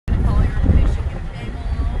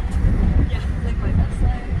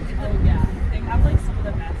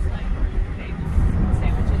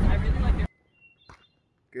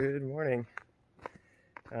morning.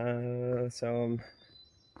 So I'm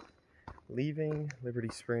leaving Liberty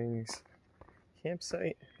Springs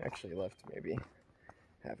campsite. Actually left maybe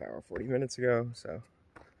half hour, 40 minutes ago, so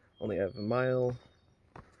only have a mile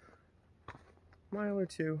or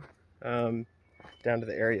two down to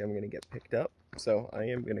the area I'm gonna get picked up. So I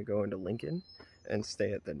am gonna go into Lincoln and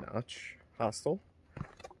stay at the Notch hostel.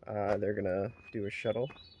 They're gonna do a shuttle.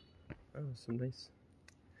 Oh, some nice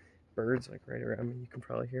birds like right around me, you can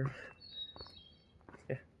probably hear.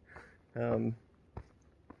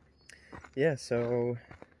 Yeah, so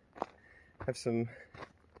I have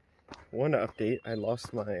one update. I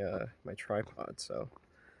lost my my tripod, so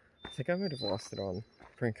I think I might have lost it on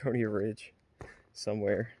Franconia Ridge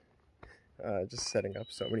somewhere, just setting up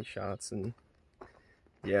so many shots, and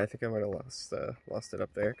yeah, I think I might have lost it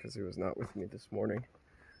up there because it was not with me this morning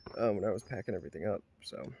when I was packing everything up.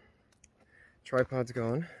 So tripod's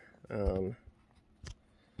gone.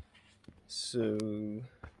 So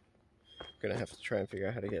gonna have to try and figure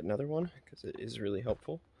out how to get another one because it is really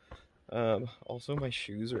helpful. Also, my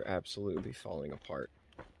shoes are absolutely falling apart.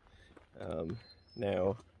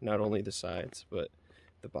 Now, not only the sides, but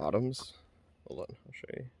the bottoms. Hold on, I'll show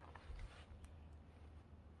you.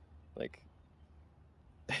 Like,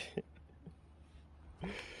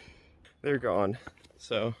 they're gone.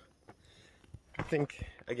 So, I think,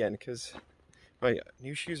 again, because my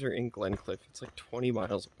new shoes are in Glencliff, it's like 20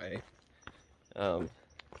 miles away.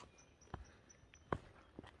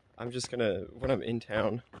 I'm just gonna, when I'm in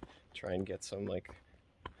town, try and get some like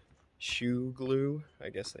shoe glue. I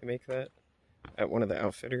guess they make that at one of the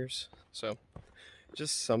outfitters. So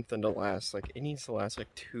just something to last, like it needs to last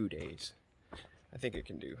like 2 days. I think I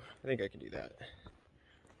can do that.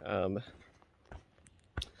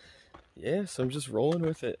 Yeah, so I'm just rolling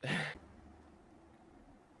with it.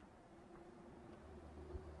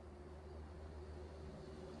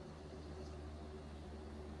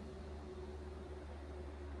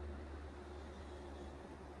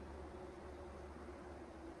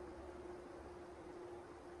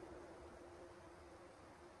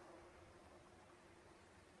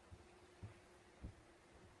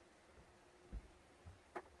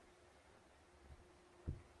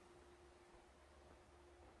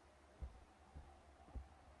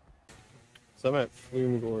 So I'm at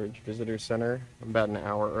Flume Gorge Visitor Center. I'm about an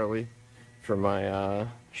hour early for my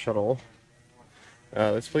shuttle.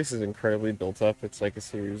 This place is incredibly built up. It's like a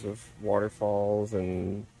series of waterfalls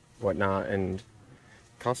and whatnot, and it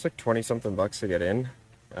costs like 20-something bucks to get in.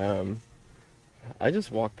 I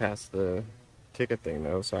just walked past the ticket thing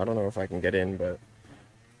though, so I don't know if I can get in, but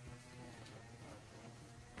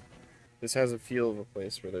this has a feel of a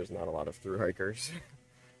place where there's not a lot of thru-hikers.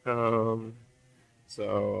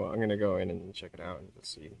 So I'm gonna go in and check it out and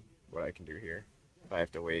just see what I can do here. If I have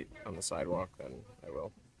to wait on the sidewalk, then I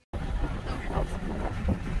will. Also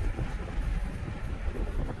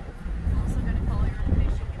gonna follow your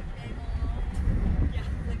information. Yeah,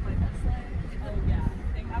 like my best life. Oh yeah,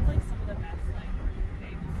 they have like some of the best like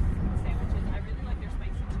famous sandwiches. I really like their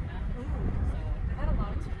spicy tuna. Ooh, so I've had a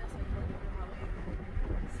lot of tuna, so I feel like they're probably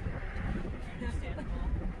understandable.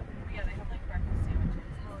 But yeah, they have like breakfast sandwiches.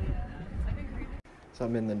 Oh yeah, I've been craving. So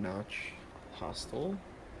I'm in the Notch hostel.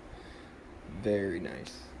 Very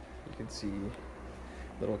nice. You can see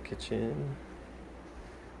little kitchen,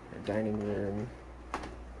 or dining room,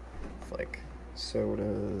 with like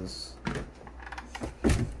sodas,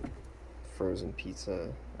 frozen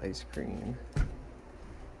pizza, ice cream,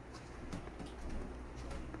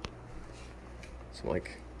 some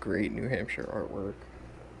like great New Hampshire artwork.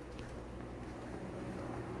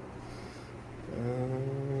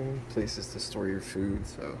 Places to store your food,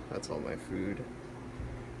 so that's all my food.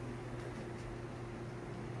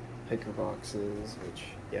 Hiker boxes, which,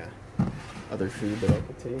 yeah, other food that I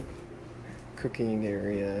could take. Cooking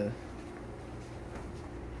area.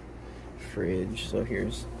 Fridge, so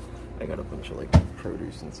I got a bunch of like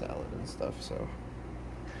produce and salad and stuff, so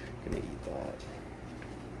I'm gonna eat that.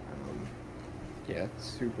 Yeah,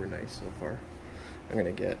 super nice so far. I'm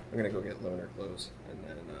gonna go get loaner clothes and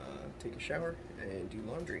then take a shower and do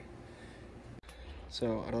laundry.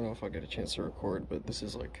 So I don't know if I'll get a chance to record, but this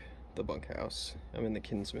is like the bunkhouse. I'm in the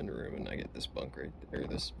Kinsman room and I get this bunk right there,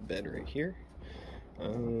 this bed right here.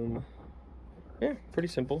 Yeah, pretty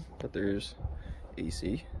simple, but there's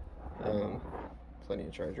AC, plenty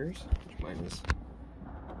of chargers, which mine is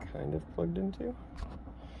kind of plugged into.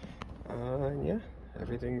 And yeah,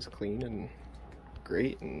 everything's clean and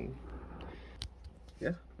great, and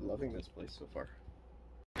yeah, loving this place so far.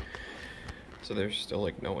 So there's still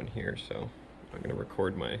like no one here, so I'm gonna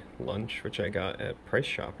record my lunch, which I got at Price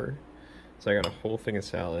Chopper. So I got a whole thing of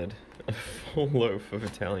salad, a full loaf of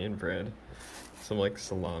Italian bread, some like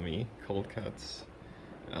salami, cold cuts.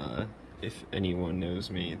 If anyone knows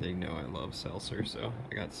me, they know I love seltzer, so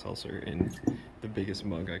I got seltzer in the biggest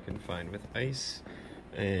mug I can find with ice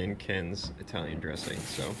and Ken's Italian dressing.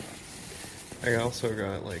 So I also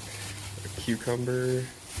got like a cucumber,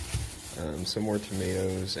 some more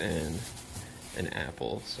tomatoes, and an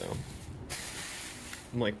apple. So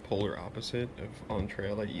I'm like polar opposite of on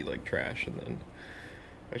trail. I eat like trash and then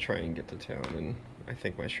I try and get to town, and I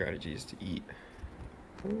think my strategy is to eat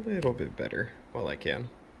a little bit better while I can.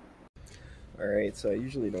 Alright, so I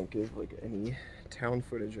usually don't give like any town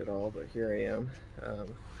footage at all, but here I am.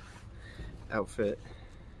 Outfit.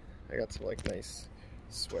 I got some like nice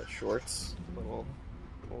sweat shorts, little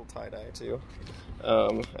tie-dye too.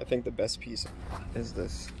 I think the best piece is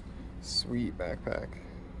this sweet backpack.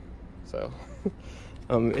 So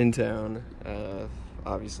I'm in town,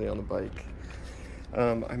 obviously on the bike.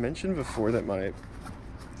 I mentioned before that my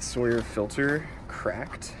Sawyer filter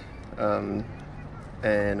cracked,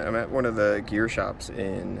 and I'm at one of the gear shops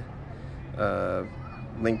in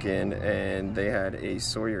Lincoln, and they had a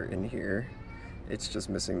Sawyer in here. It's just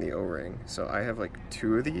missing the O-ring. So I have like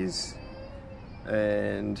 2 of these,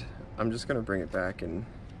 and I'm just gonna bring it back and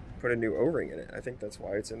put a new O-ring in it. I think that's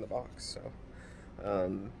why it's in the box. So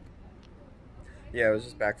yeah, I was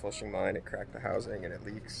just back flushing mine. It cracked the housing and it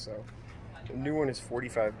leaks. So the new one is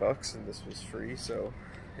 45 bucks, and this was free. So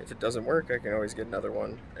if it doesn't work, I can always get another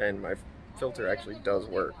one, and my filter actually does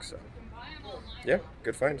work. So yeah,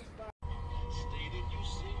 good find.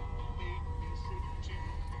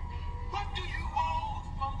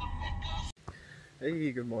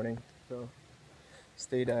 Hey, good morning. So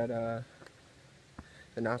stayed at the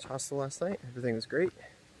Notch hostel last night. Everything was great.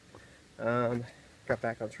 Got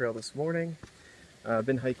back on trail this morning.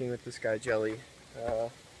 Been hiking with this guy Jelly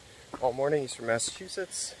all morning. He's from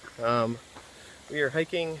Massachusetts. We are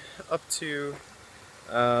hiking up to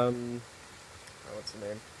what's the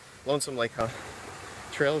name? Lonesome Lake, huh?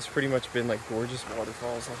 Trail has pretty much been like gorgeous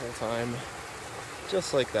waterfalls the whole time,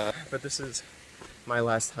 just like that. But this is my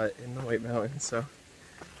last hut in the White Mountains, so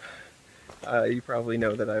you probably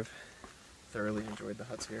know that I've thoroughly enjoyed the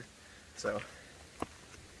huts here. So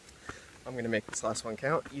I'm gonna make this last one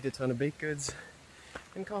count, eat a ton of baked goods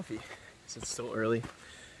and coffee, because it's still early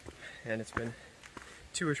and it's been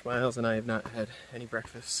 2-ish miles and I have not had any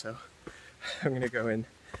breakfast. So I'm gonna go in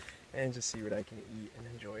and just see what I can eat and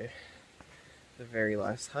enjoy the very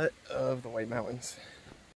last hut of the White Mountains.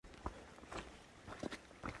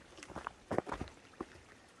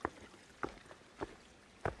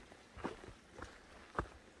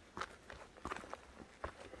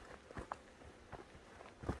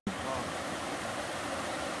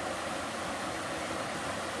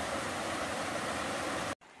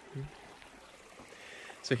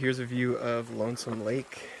 So here's a view of Lonesome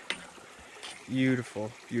Lake.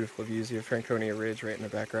 Beautiful, beautiful views. You have Franconia Ridge right in the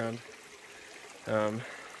background. Yeah,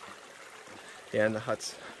 and the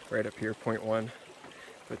hut's right up here, point 1.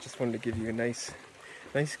 But just wanted to give you a nice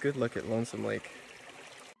good look at Lonesome Lake.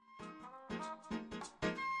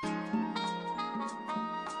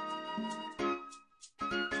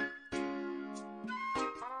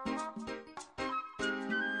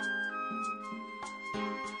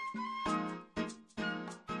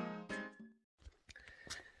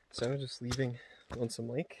 So just leaving Lonesome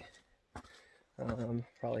Lake.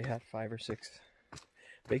 Probably had 5 or 6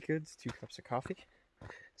 baked goods, 2 cups of coffee.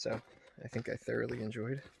 So I think I thoroughly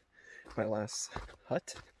enjoyed my last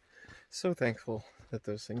hut. So thankful that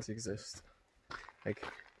those things exist. Like,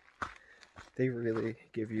 they really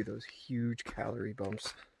give you those huge calorie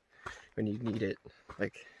bumps when you need it.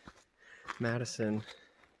 Like Madison,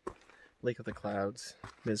 Lake of the Clouds,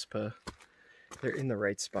 Mizpah, they're in the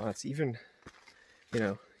right spots. Even, you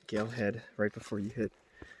know, Galehead right before you hit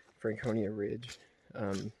Franconia Ridge.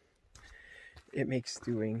 It makes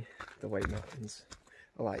doing the White Mountains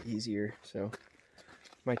a lot easier. So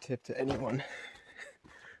my tip to anyone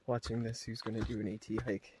watching this who's going to do an AT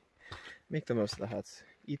hike, make the most of the huts,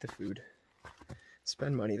 eat the food,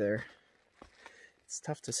 spend money there. It's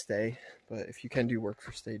tough to stay, but if you can do work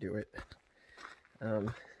for stay, do it.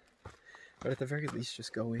 But at the very least,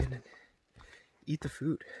 just go in and eat the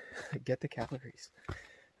food, get the calories.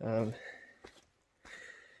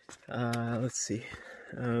 Let's see.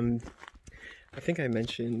 I think I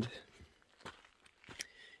mentioned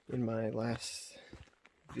in my last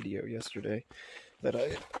video yesterday that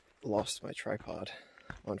I lost my tripod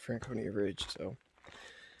on Franconia Ridge, so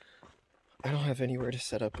I don't have anywhere to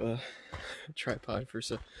set up a tripod for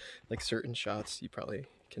like certain shots. You probably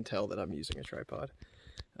can tell that I'm using a tripod.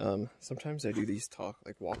 Sometimes I do these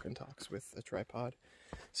walk and talks with a tripod,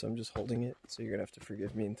 so I'm just holding it, so you're gonna have to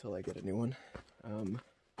forgive me until I get a new one.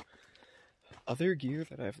 Other gear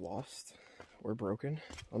that I've lost or broken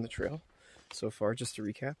on the trail so far, just to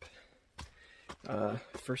recap.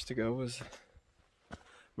 First to go was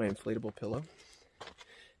my inflatable pillow.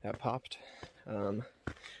 That popped.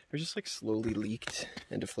 It just like slowly leaked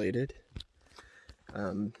and deflated.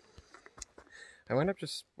 I wound up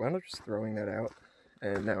just throwing that out,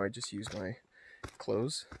 and now I just use my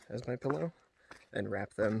clothes as my pillow and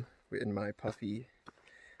wrap them in my puffy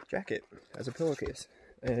jacket as a pillowcase.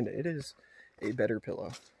 And it is a better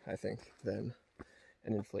pillow, I think, than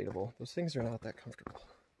an inflatable. Those things are not that comfortable.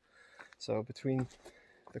 So between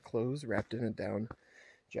the clothes wrapped in a down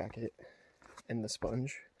jacket and the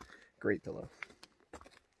sponge, great pillow.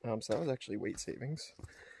 So that was actually weight savings.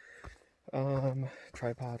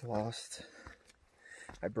 Tripod lost.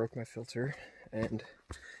 I broke my filter and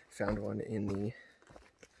found one in the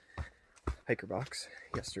hiker box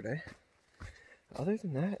yesterday. Other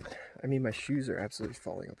than that, I mean, my shoes are absolutely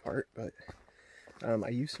falling apart, but I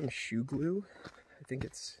used some shoe glue. I think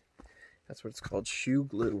that's what it's called, shoe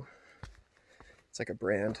glue. It's like a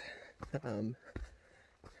brand.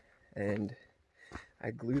 And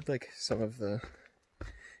I glued like some of the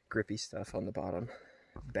grippy stuff on the bottom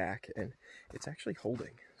back, and it's actually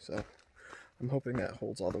holding. So I'm hoping that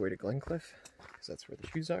holds all the way to Glencliff, because that's where the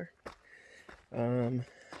shoes are. I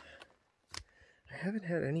haven't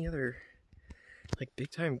had any other like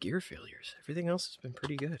big time gear failures. Everything else has been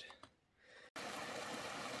pretty good.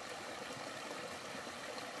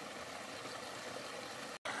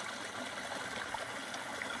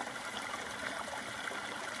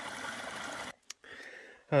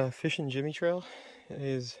 Fishing Jimmy Trail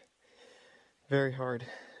is very hard.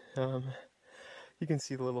 You can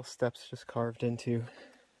see the little steps just carved into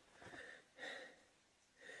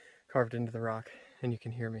the rock, and you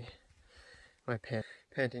can hear me, my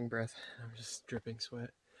panting breath. I'm just dripping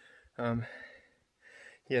sweat. Yeah,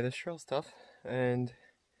 this trail's tough, and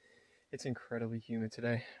it's incredibly humid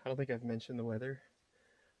today. I don't think I've mentioned the weather.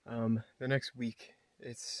 The next week,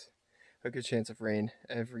 it's a good chance of rain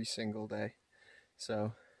every single day.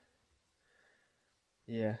 So,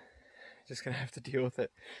 yeah, just gonna have to deal with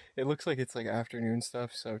it. It looks like it's like afternoon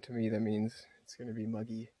stuff, so to me that means it's gonna be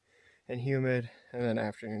muggy and humid, and then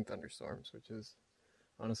afternoon thunderstorms, which is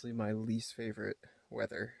honestly my least favorite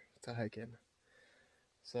weather to hike in.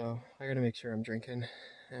 So I gotta make sure I'm drinking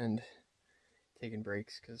and taking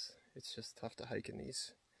breaks, because it's just tough to hike in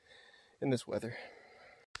this weather.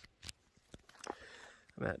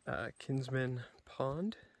 I'm at Kinsman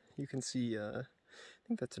Pond. You can see, I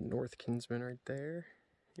think that's a North Kinsman right there.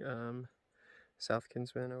 South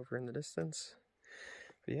Kinsman over in the distance.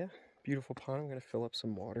 But yeah, beautiful pond. I'm gonna fill up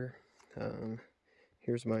some water.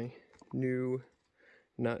 Here's my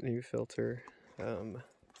not new filter.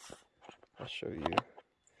 I'll show you.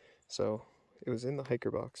 So it was in the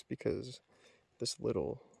hiker box because this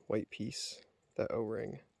little white piece, that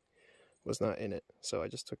O-ring, was not in it. So I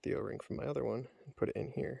just took the O-ring from my other one and put it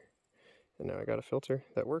in here. And now I got a filter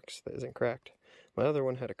that works, that isn't cracked. My other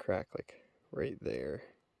one had a crack like right there,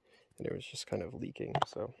 and it was just kind of leaking.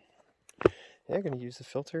 So yeah, I'm gonna use the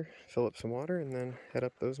filter, fill up some water, and then head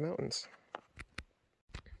up those mountains.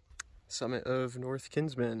 Summit of North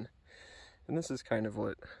Kinsman. And this is kind of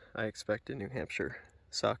what I expect in New Hampshire.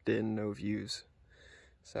 Socked in, no views.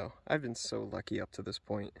 So I've been so lucky up to this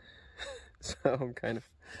point. So I'm kind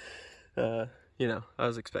of, you know, I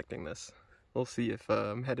was expecting this. We'll see if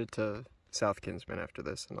I'm headed to South Kinsman after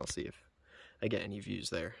this, and I'll see if I get any views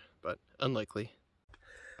there, but unlikely.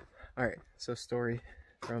 Alright, so story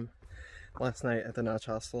from last night at the Notch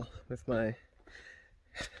Hostel with my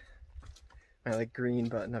like green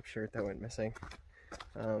button-up shirt that went missing.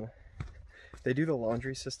 They do the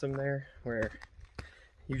laundry system there where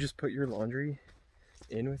you just put your laundry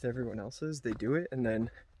in with everyone else's. They do it, and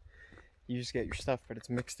then you just get your stuff, but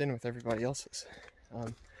it's mixed in with everybody else's.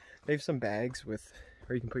 They have some bags with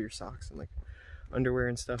where you can put your socks and like underwear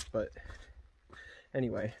and stuff, but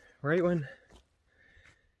anyway, right when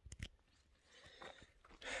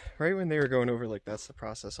they were going over like that's the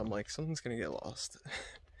process, I'm like, something's gonna get lost.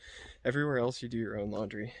 Everywhere else you do your own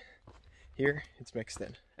laundry. Here, it's mixed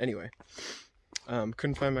in. Anyway,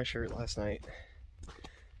 couldn't find my shirt last night.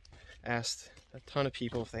 Asked a ton of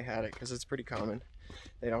people if they had it, because it's pretty common.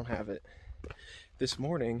 They don't have it. This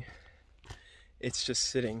morning, it's just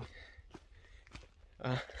sitting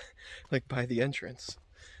like by the entrance.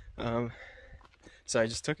 So I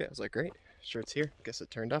just took it. I was like, great, shirt's here. Guess it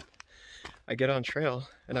turned up. I get on trail,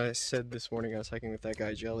 and I said this morning I was hiking with that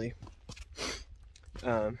guy Jelly.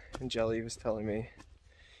 And Jelly was telling me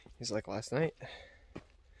He's like, last night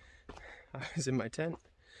I was in my tent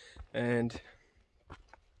and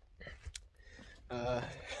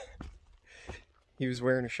he was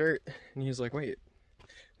wearing a shirt and he was like, wait,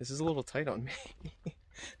 this is a little tight on me.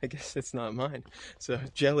 I guess it's not mine. So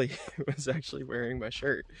Jelly was actually wearing my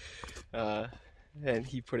shirt, and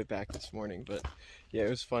he put it back this morning. But yeah, it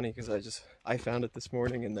was funny because I found it this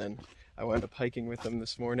morning, and then I wound up hiking with him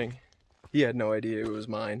this morning. He had no idea it was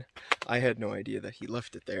mine. I had no idea that he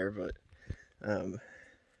left it there, but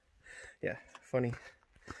yeah, funny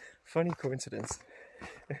coincidence.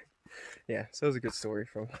 Yeah, so it was a good story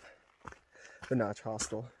from the Notch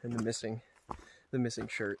Hostel and the missing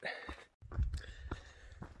shirt.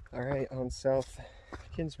 All right, on South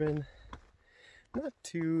Kinsman, not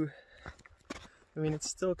too, I mean, it's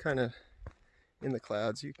still kind of in the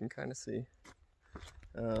clouds, you can kind of see.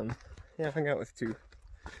 Yeah, I hung out with two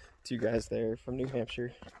guys there from New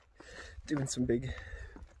Hampshire, doing some big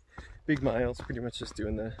miles, pretty much just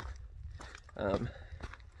doing the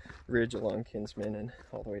ridge along Kinsman and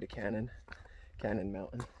all the way to Cannon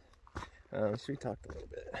Mountain. So we talked a little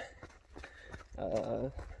bit.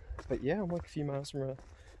 But yeah, I'm like a few miles from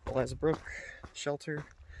Eliza Brook shelter.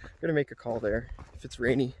 I'm gonna make a call there. If it's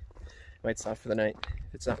rainy, I might stop for the night.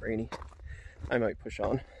 If it's not rainy, I might push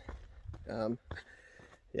on.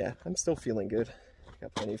 Yeah, I'm still feeling good.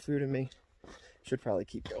 Got plenty of food in me. Should probably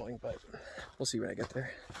keep going, but we'll see when I get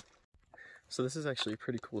there. So this is actually a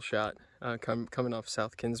pretty cool shot. Coming off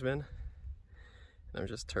South Kinsman. And I'm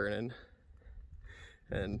just turning,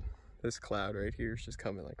 and this cloud right here is just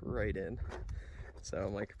coming like right in. So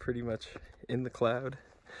I'm like pretty much in the cloud,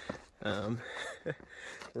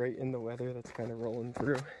 right in the weather that's kind of rolling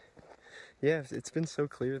through. Yeah, it's been so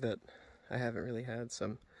clear that I haven't really had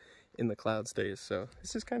some in the clouds days, so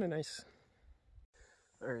this is kind of nice.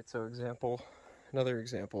 All right, so another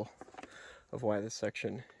example of why this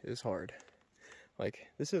section is hard.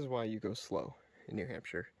 Like, this is why you go slow in New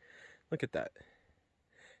Hampshire. Look at that.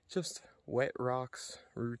 Just wet rocks,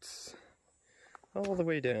 roots, all the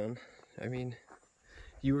way down. I mean,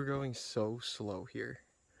 you were going so slow here,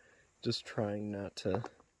 just trying not to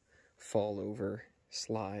fall over,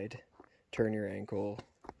 slide, turn your ankle,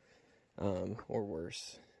 or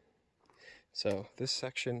worse. So this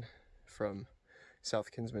section from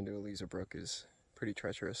South Kinsman to Eliza Brook is pretty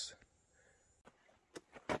treacherous.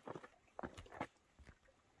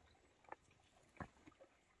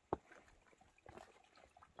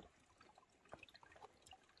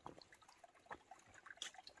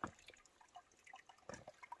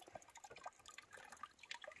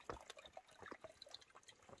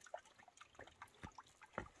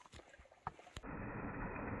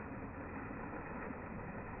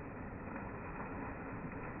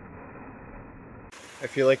 I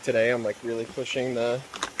feel like today I'm really pushing the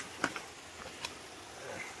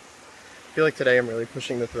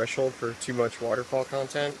threshold for too much waterfall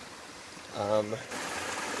content.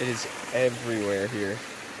 It is everywhere here.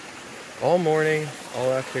 All morning,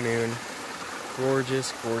 all afternoon.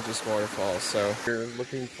 Gorgeous, gorgeous waterfalls. So if you're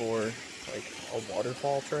looking for like a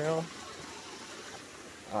waterfall trail,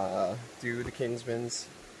 do the Kinsmans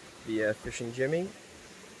via Fishing Jimmy,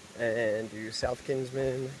 and do South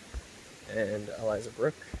Kinsman and Eliza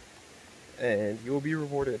Brook, and you will be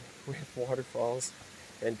rewarded with waterfalls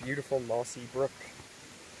and beautiful mossy brook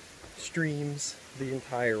streams the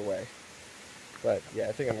entire way. But yeah,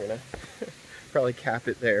 I think I'm gonna probably cap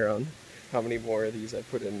it there on how many more of these I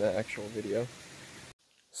put in the actual video.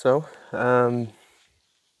 So I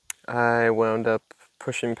wound up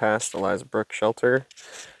pushing past Eliza Brook shelter,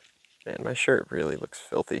 and my shirt really looks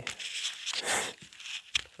filthy.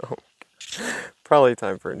 Oh, probably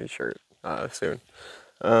time for a new shirt soon.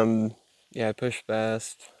 Yeah, I pushed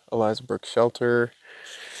past Eliza Brook shelter.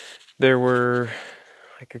 There were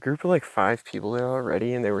like a group of like 5 people there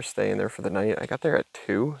already, and they were staying there for the night. I got there at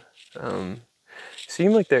 2.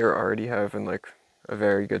 Seemed like they were already having like a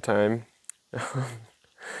very good time.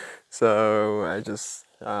 So I just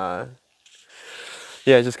yeah,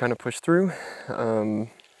 I just kind of pushed through.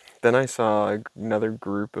 Then I saw another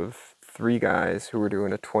group of 3 guys who were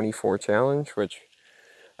doing a 24 challenge, which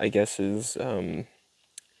I guess is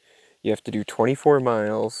you have to do 24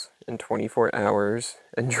 miles in 24 hours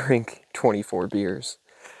and drink 24 beers.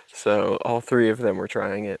 So all 3 of them were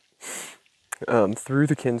trying it through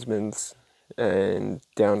the Kinsmans and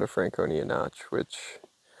down to Franconia Notch, which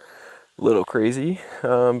a little crazy,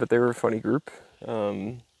 but they were a funny group.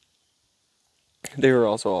 They were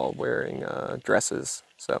also all wearing dresses,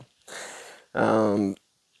 so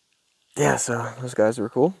yeah, so those guys were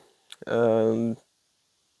cool.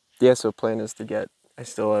 Yeah, so plan is to get, I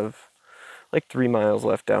still have like 3 miles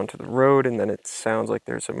left down to the road, and then it sounds like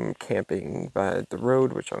there's some camping by the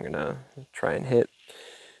road, which I'm gonna try and hit.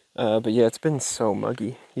 But yeah, it's been so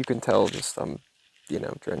muggy. You can tell just I'm, you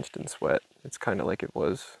know, drenched in sweat. It's kind of like it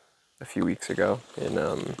was a few weeks ago in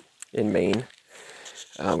Maine,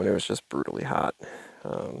 when it was just brutally hot.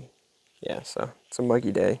 Yeah, so it's a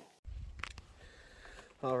muggy day.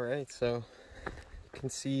 All right, so you can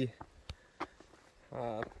see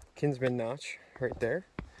Kinsman notch right there.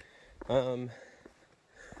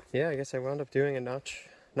 Yeah, I guess I wound up doing a notch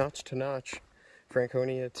to notch,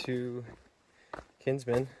 Franconia to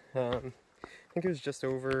Kinsman. I think it was just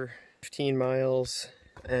over 15 miles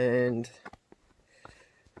and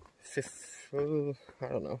I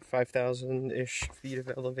don't know, 5,000-ish feet of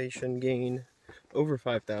elevation gain, over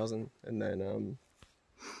 5,000, and then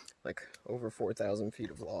like over 4,000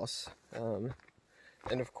 feet of loss. And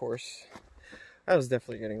of course, I was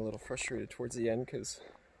definitely getting a little frustrated towards the end because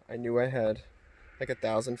I knew I had like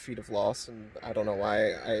 1,000 feet of loss, and I don't know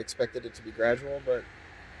why I expected it to be gradual, but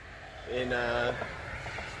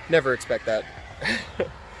never expect that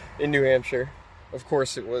in New Hampshire. Of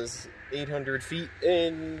course, it was 800 feet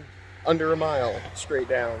in under a mile straight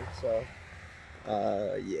down. So,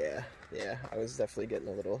 yeah, I was definitely getting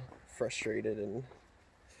a little frustrated, and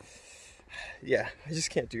yeah, I just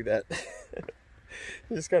can't do that.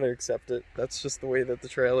 You just gotta accept it. That's just the way that the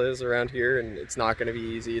trail is around here, and it's not gonna be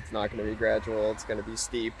easy. It's not gonna be gradual. It's gonna be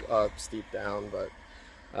steep up, steep down. But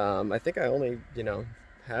I think I only, you know,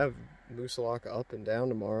 have Moosilauke up and down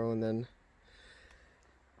tomorrow, and then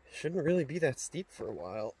it shouldn't really be that steep for a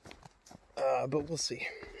while. But we'll see.